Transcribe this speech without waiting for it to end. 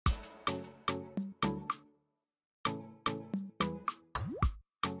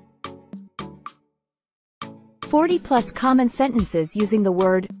40 plus common sentences using the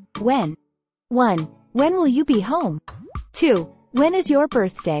word when. 1. When will you be home? 2. When is your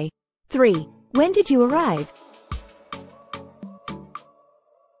birthday? 3. When did you arrive?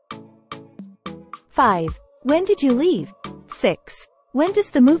 5. When did you leave? 6. When does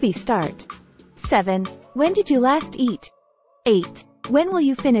the movie start? 7. When did you last eat? 8. When will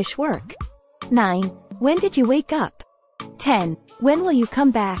you finish work? 9. When did you wake up? 10. When will you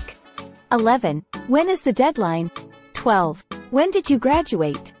come back? 11. When is the deadline? 12. When did you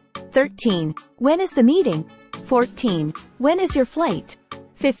graduate? 13. When is the meeting? 14. When is your flight?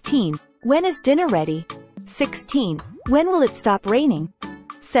 15. When is dinner ready? 16. When will it stop raining?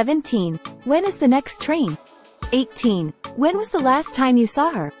 17. When is the next train? 18. When was the last time you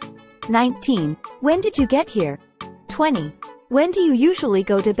saw her? 19. When did you get here? 20. When do you usually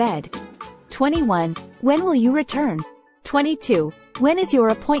go to bed? 21. When will you return? 22. When is your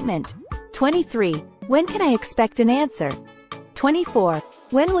appointment? 23. When can I expect an answer? 24.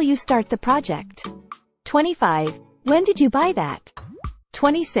 When will you start the project? 25. When did you buy that?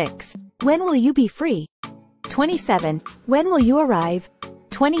 26. When will you be free? 27. When will you arrive?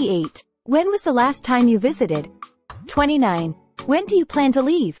 28. When was the last time you visited? 29. When do you plan to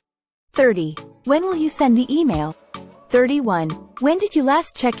leave? 30. When will you send the email? 31. When did you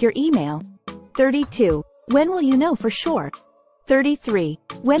last check your email? 32. When will you know for sure? 33.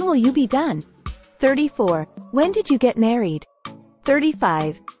 When will you be done? 34. When did you get married?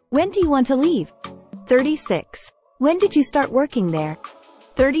 35. When do you want to leave? 36. When did you start working there?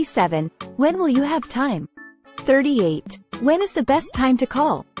 37. When will you have time? 38. When is the best time to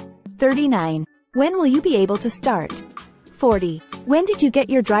call? 39. When will you be able to start? 40. When did you get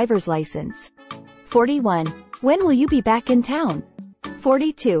your driver's license? 41. When will you be back in town?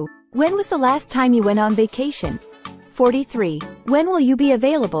 42. When was the last time you went on vacation? 43. When will you be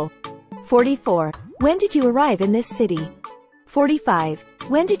available? 44. When did you arrive in this city? 45.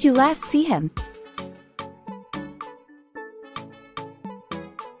 When did you last see him?